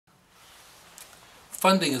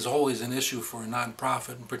Funding is always an issue for a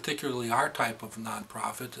nonprofit, and particularly our type of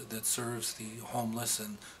nonprofit that serves the homeless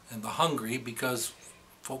and the hungry, because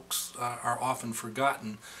folks are often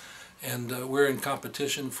forgotten. And we're in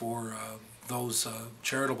competition for those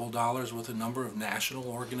charitable dollars with a number of national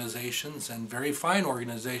organizations and very fine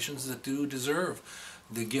organizations that do deserve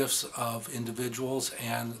the gifts of individuals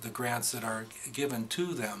and the grants that are given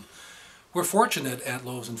to them. We're fortunate at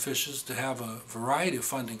Loaves and Fishes to have a variety of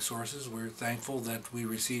funding sources. We're thankful that we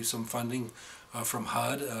receive some funding from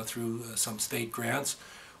HUD through some state grants.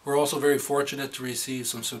 We're also very fortunate to receive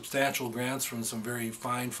some substantial grants from some very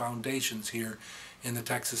fine foundations here in the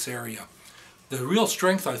Texas area. The real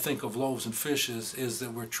strength, I think, of Loaves and Fishes is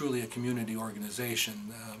that we're truly a community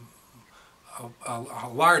organization. A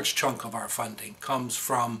large chunk of our funding comes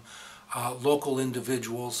from local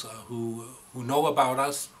individuals who know about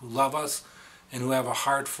us, who love us, and who have a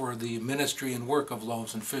heart for the ministry and work of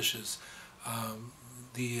Loaves and Fishes.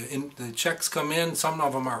 The checks come in, some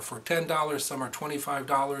of them are for $10, some are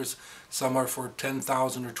 $25, some are for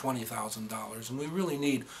 $10,000 or $20,000, and we really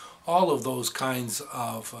need all of those kinds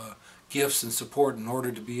of gifts and support in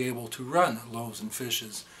order to be able to run Loaves and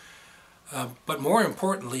Fishes. But more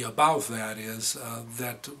importantly about that is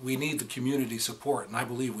that we need the community support, and I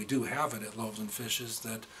believe we do have it at Loaves and Fishes,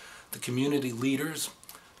 that the community leaders,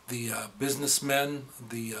 the businessmen,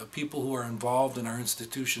 the people who are involved in our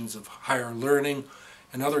institutions of higher learning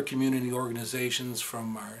and other community organizations,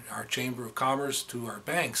 from our Chamber of Commerce to our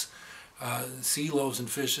banks, see Loaves and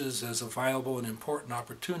Fishes as a viable and important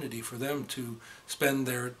opportunity for them to spend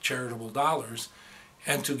their charitable dollars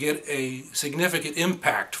and to get a significant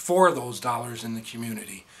impact for those dollars in the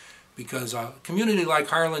community. Because a community like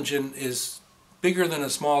Harlingen is bigger than a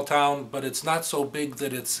small town, but it's not so big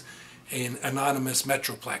that it's an anonymous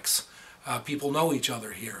metroplex. People know each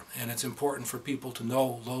other here, and it's important for people to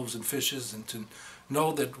know Loaves and Fishes and to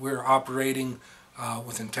know that we're operating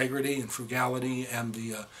with integrity and frugality and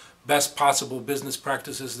the best possible business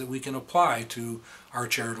practices that we can apply to our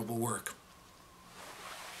charitable work.